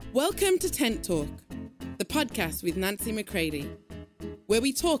Welcome to Tent Talk, the podcast with Nancy McCready, where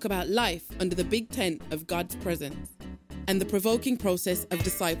we talk about life under the big tent of God's presence and the provoking process of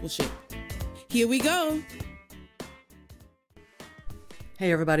discipleship. Here we go.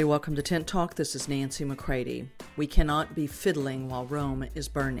 Hey everybody, welcome to Tent Talk. This is Nancy McCready. We cannot be fiddling while Rome is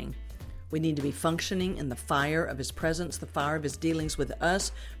burning. We need to be functioning in the fire of His presence, the fire of His dealings with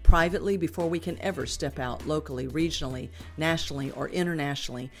us privately before we can ever step out locally, regionally, nationally, or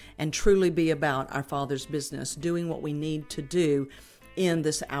internationally and truly be about our Father's business, doing what we need to do in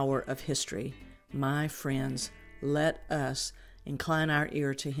this hour of history. My friends, let us incline our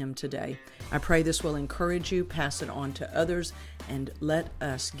ear to Him today. I pray this will encourage you, pass it on to others, and let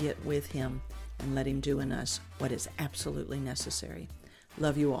us get with Him and let Him do in us what is absolutely necessary.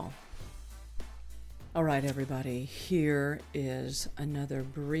 Love you all. All right, everybody, here is another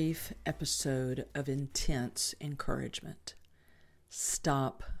brief episode of intense encouragement.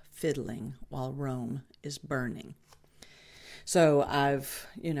 Stop fiddling while Rome is burning. So I've,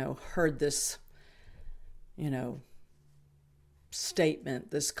 heard this,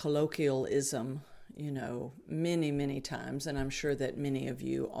 statement, this colloquialism, many, many times, and I'm sure that many of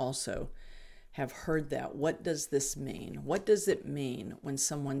you also have heard that. What does this mean? What does it mean when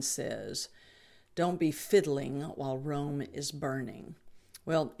someone says, "Don't be fiddling while Rome is burning"?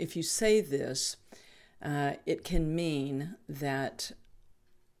 Well, if you say this, it can mean that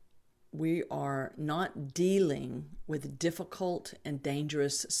we are not dealing with difficult and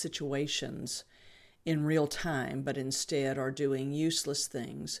dangerous situations in real time, but instead are doing useless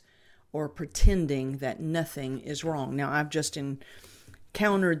things or pretending that nothing is wrong. Now, I've just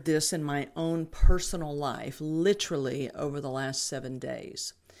encountered this in my own personal life, literally over the last 7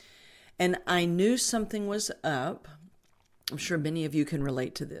 days. And I knew something was up. I'm sure many of you can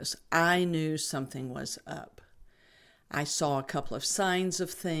relate to this. I knew something was up. I saw a couple of signs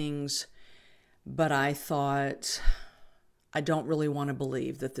of things, but I thought, I don't really want to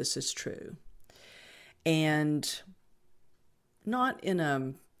believe that this is true. And not in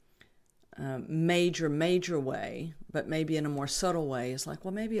a major way, but maybe in a more subtle way. It's like,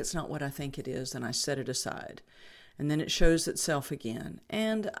 well, maybe it's not what I think it is, and I set it aside. And then it shows itself again,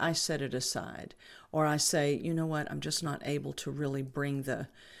 and I set it aside. Or I say, you know what, I'm just not able to really bring the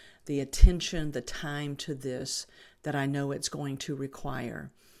attention, the time to this that I know it's going to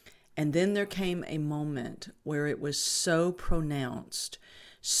require. And then there came a moment where it was so pronounced,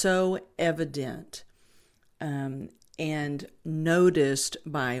 so evident, and noticed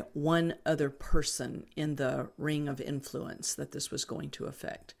by one other person in the ring of influence that this was going to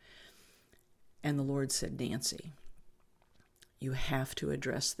affect. And the Lord said, "Nancy, you have to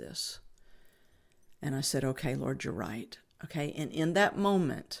address this." And I said, "Okay, Lord, you're right." Okay, and in that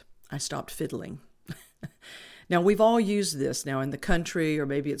moment, I stopped fiddling. Now, we've all used this now in the country, or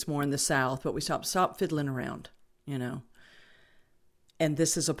maybe it's more in the South, but we stop fiddling around, And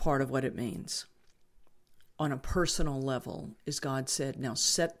this is a part of what it means. On a personal level, is God said, now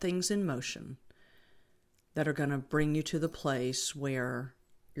set things in motion that are going to bring you to the place where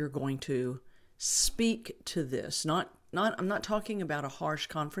you're going to speak to this. I'm not talking about a harsh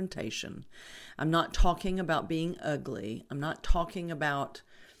confrontation. I'm not talking about being ugly. I'm not talking about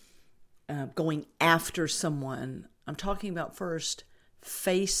going after someone. I'm talking about first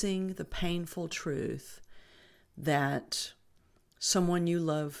facing the painful truth that someone you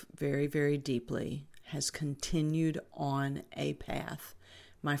love very, very deeply has continued on a path.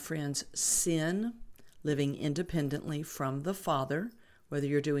 My friends, sin, living independently from the Father, whether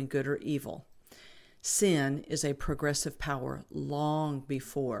you're doing good or evil. Sin is a progressive power long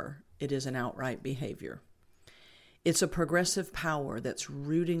before it is an outright behavior. It's a progressive power that's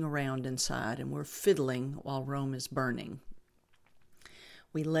rooting around inside, and we're fiddling while Rome is burning.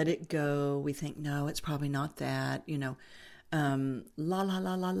 We let it go. We think, no, it's probably not that, la, la,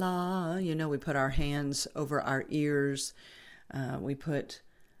 la, la, la, we put our hands over our ears. We put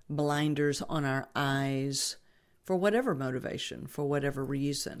blinders on our eyes for whatever motivation, for whatever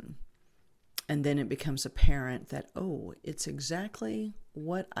reason. And then it becomes apparent that, oh, it's exactly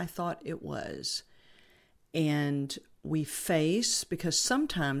what I thought it was. And we face, because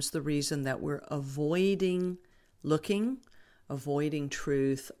sometimes the reason that we're avoiding looking, avoiding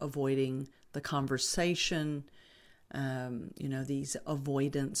truth, avoiding the conversation, these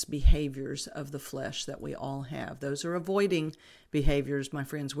avoidance behaviors of the flesh that we all have. Those are avoiding behaviors, my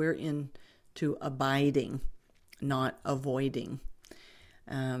friends. We're into abiding, not avoiding.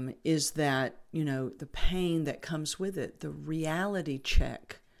 Is that, the pain that comes with it, the reality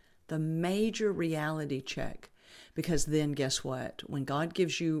check, the major reality check. Because then guess what? When God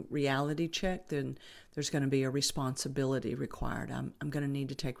gives you reality check, then there's going to be a responsibility required. I'm going to need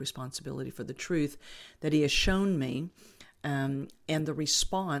to take responsibility for the truth that he has shown me, and the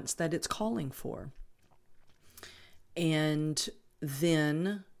response that it's calling for. And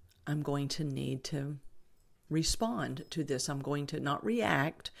then I'm going to need to respond to this. I'm going to not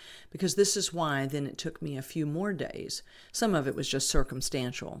react, because this is why then it took me a few more days. Some of it was just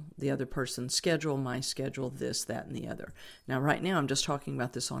circumstantial. The other person's schedule, my schedule, this, that, and the other. Now, right now, I'm just talking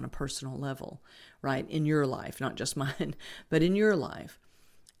about this on a personal level, right? In your life, not just mine, but in your life.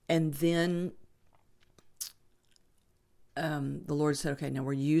 And then the Lord said, okay, now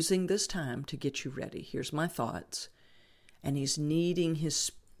we're using this time to get you ready. Here's my thoughts. And he's needing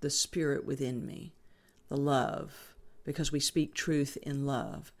the Spirit within me, the love, because we speak truth in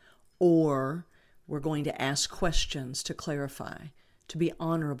love. Or we're going to ask questions to clarify, to be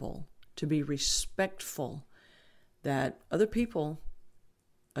honorable, to be respectful, that other people,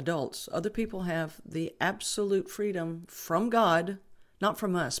 adults, other people have the absolute freedom from God, not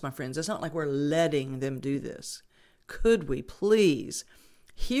from us, my friends. It's not like we're letting them do this. Could we please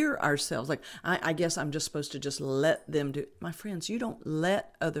hear ourselves? Like, I guess I'm just supposed to just let them do. My friends, you don't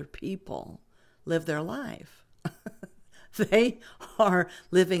let other people live their life. They are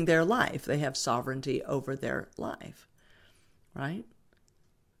living their life. They have sovereignty over their life, right?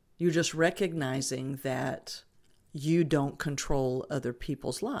 You're just recognizing that you don't control other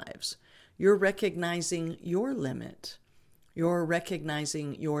people's lives. You're recognizing your limit. You're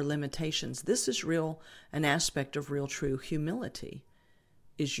recognizing your limitations. This is an aspect of real true humility,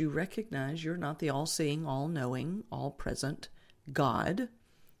 is you recognize you're not the all-seeing, all-knowing, all-present God,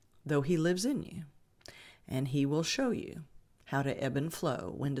 though he lives in you. And he will show you how to ebb and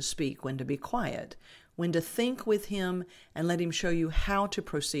flow, when to speak, when to be quiet, when to think with him, and let him show you how to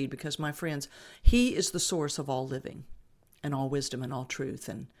proceed. Because, my friends, he is the source of all living and all wisdom and all truth.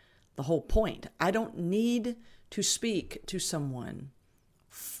 And the whole point, I don't need to speak to someone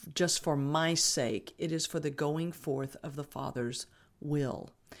just for my sake. It is for the going forth of the Father's will.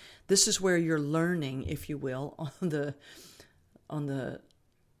 This is where you're learning, if you will, on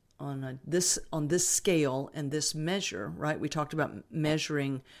this scale and this measure, right? We talked about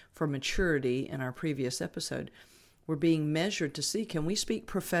measuring for maturity in our previous episode. We're being measured to see, can we speak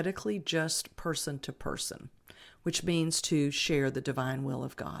prophetically just person to person, which means to share the divine will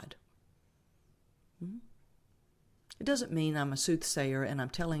of God. It doesn't mean I'm a soothsayer and I'm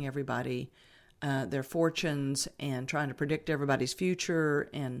telling everybody their fortunes and trying to predict everybody's future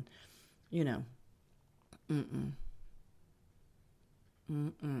and,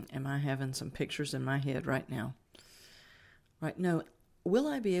 Am I having some pictures in my head right now? Right? No. Will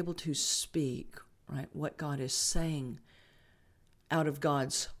I be able to speak, right, what God is saying out of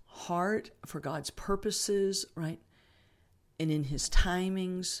God's heart for God's purposes, right? And in his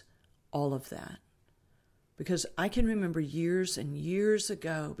timings, all of that. Because I can remember years and years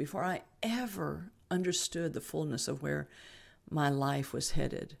ago, before I ever understood the fullness of where my life was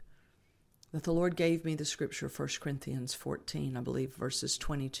headed, that the Lord gave me the scripture, 1 Corinthians 14, I believe, verses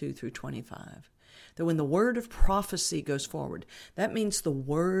 22 through 25. That when the word of prophecy goes forward, that means the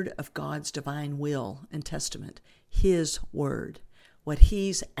word of God's divine will and testament, his word, what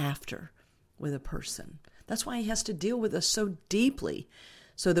he's after with a person. That's why he has to deal with us so deeply,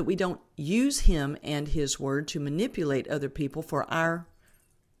 so that we don't use him and his word to manipulate other people for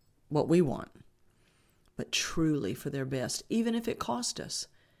what we want, but truly for their best, even if it cost us,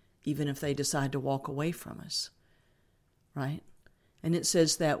 even if they decide to walk away from us, right? And it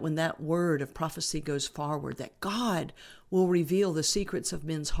says that when that word of prophecy goes forward, that God will reveal the secrets of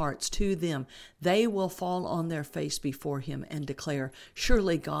men's hearts to them. They will fall on their face before him and declare,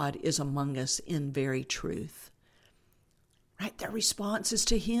 surely God is among us in very truth. Right? Their response is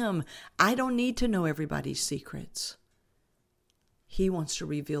to him. I don't need to know everybody's secrets. He wants to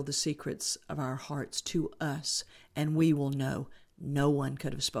reveal the secrets of our hearts to us, and we will know. No one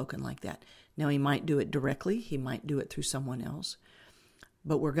could have spoken like that. Now, he might do it directly. He might do it through someone else.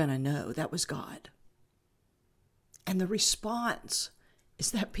 But we're going to know that was God. And the response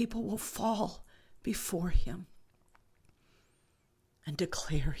is that people will fall before him and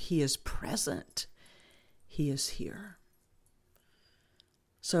declare he is present. He is here.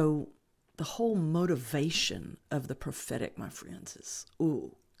 So the whole motivation of the prophetic, my friends, is,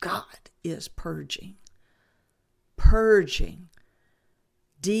 God is purging,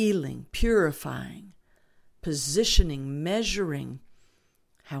 dealing, purifying, positioning, measuring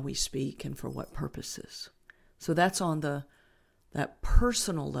how we speak and for what purposes. So that's on that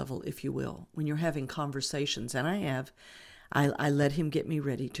personal level, if you will, when you're having conversations. And I let him get me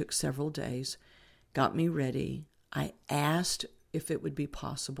ready. It took several days, got me ready. I asked if it would be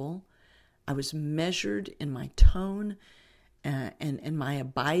possible I was measured in my tone and my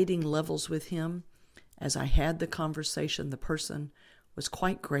abiding levels with him. As I had the conversation, the person was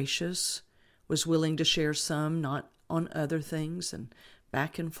quite gracious, was willing to share some, not on other things, and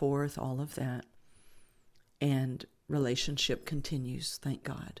back and forth, all of that. And relationship continues, thank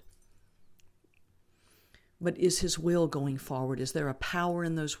God. But is his will going forward? Is there a power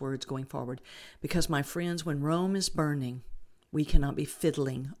in those words going forward? Because, my friends, when Rome is burning, we cannot be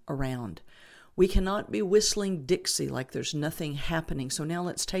fiddling around. We cannot be whistling Dixie like there's nothing happening. So now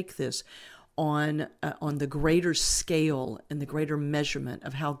let's take this on the greater scale and the greater measurement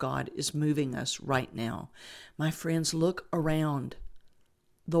of how God is moving us right now. My friends, look around.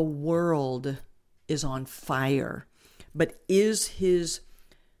 The world is on fire. But is his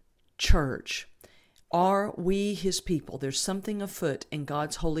church, are we his people? There's something afoot in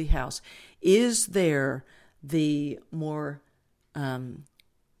God's holy house. Is there the more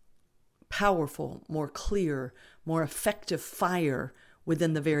powerful, more clear, more effective fire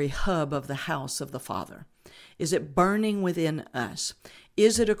within the very hub of the house of the Father? Is it burning within us?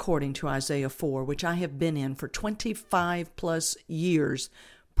 Is it according to Isaiah 4, which I have been in for 25 plus years,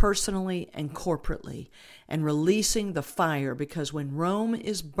 personally and corporately, and releasing the fire? Because when Rome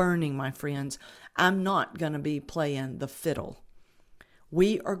is burning, my friends, I'm not going to be playing the fiddle.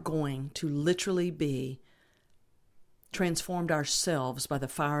 We are going to literally be transformed ourselves by the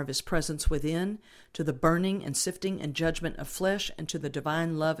fire of his presence within, to the burning and sifting and judgment of flesh, and to the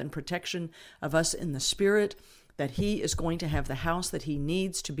divine love and protection of us in the spirit, that he is going to have the house that he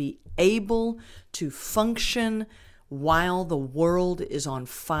needs to be able to function while the world is on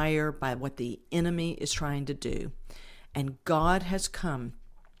fire by what the enemy is trying to do. And God has come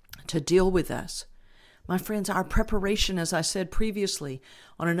to deal with us. My friends, our preparation, as I said previously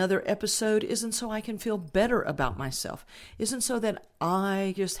on another episode, isn't so I can feel better about myself. Isn't so that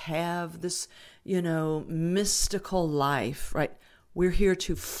I just have this, mystical life, right? We're here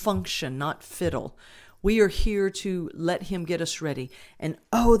to function, not fiddle. We are here to let him get us ready. And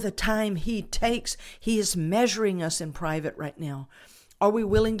the time he takes, he is measuring us in private right now. Are we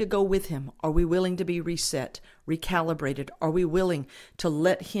willing to go with him? Are we willing to be reset, recalibrated? Are we willing to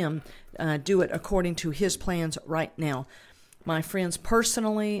let him do it according to his plans right now? My friends,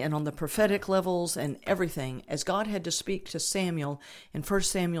 personally and on the prophetic levels and everything, as God had to speak to Samuel in 1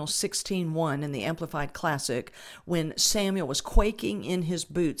 Samuel 16:1 in the Amplified Classic, when Samuel was quaking in his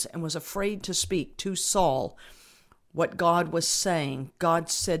boots and was afraid to speak to Saul, what God was saying, God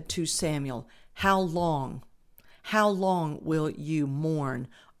said to Samuel, how long will you mourn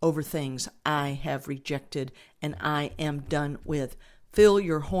over things I have rejected and I am done with? Fill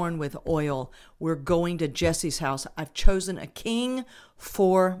your horn with oil. We're going to Jesse's house. I've chosen a king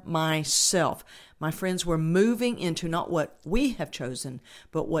for myself. My friends, we're moving into not what we have chosen,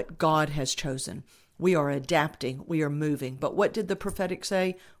 but what God has chosen. We are adapting. We are moving. But what did the prophetic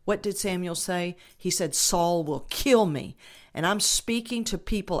say? What did Samuel say? He said, Saul will kill me. And I'm speaking to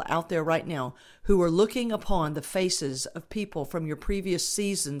people out there right now who are looking upon the faces of people from your previous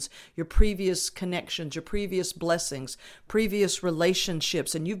seasons, your previous connections, your previous blessings, previous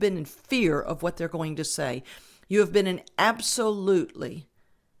relationships, and you've been in fear of what they're going to say. You have been in absolutely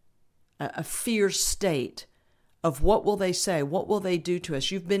a fear state of what will they say, what will they do to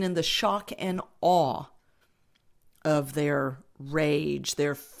us. You've been in the shock and awe of their rage,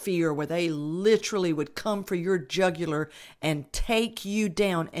 their fear, where they literally would come for your jugular and take you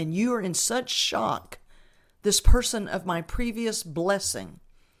down, and you are in such shock. This person of my previous blessing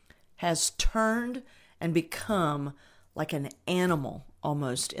has turned and become like an animal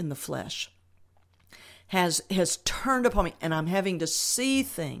almost in the flesh, has turned upon me, and I'm having to see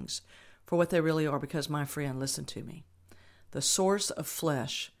things for what they really are. Because, my friend, listen to me, the source of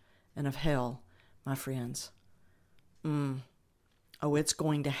flesh and of hell, my friends, it's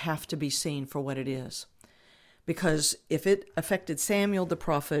going to have to be seen for what it is. Because if it affected Samuel the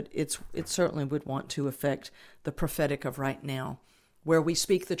prophet, it certainly would want to affect the prophetic of right now, where we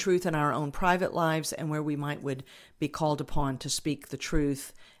speak the truth in our own private lives and where we would be called upon to speak the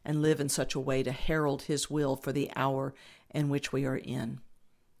truth and live in such a way to herald his will for the hour in which we are in.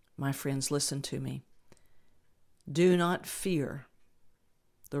 My friends, listen to me. Do not fear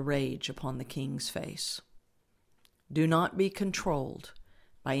the rage upon the king's face. Do not be controlled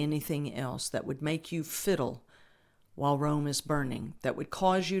by anything else that would make you fiddle while Rome is burning, that would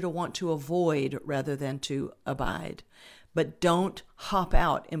cause you to want to avoid rather than to abide. But don't hop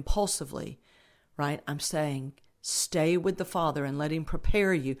out impulsively, right? I'm saying stay with the Father and let him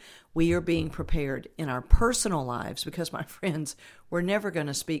prepare you. We are being prepared in our personal lives because, my friends, we're never going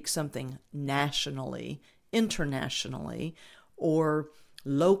to speak something nationally, internationally, or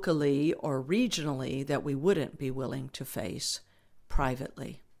locally or regionally that we wouldn't be willing to face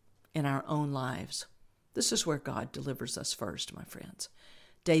privately in our own lives. This is where God delivers us first, my friends.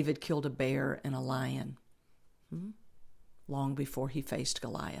 David killed a bear and a lion long before he faced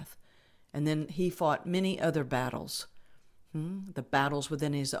Goliath. And then he fought many other battles, the battles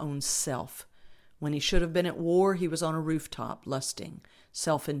within his own self. When he should have been at war, he was on a rooftop, lusting,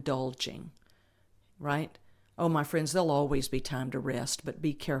 self-indulging, right? Oh, my friends, there'll always be time to rest, but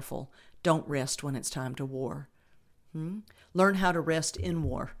be careful. Don't rest when it's time to war. Learn how to rest in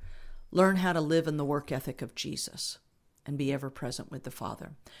war. Learn how to live in the work ethic of Jesus and be ever present with the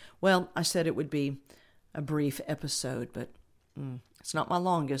Father. Well, I said it would be a brief episode, but it's not my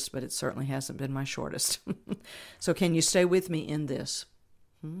longest, but it certainly hasn't been my shortest. So can you stay with me in this?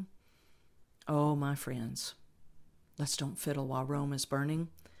 Oh, my friends, let's don't fiddle while Rome is burning.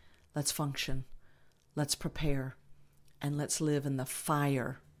 Let's function. Let's prepare. And let's live in the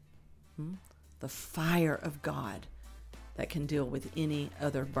fire of God that can deal with any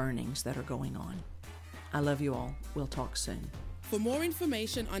other burnings that are going on. I love you all. We'll talk soon. For more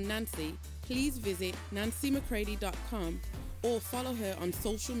information on Nancy, please visit nancymccready.com or follow her on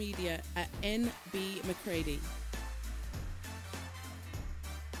social media at NBMcCready.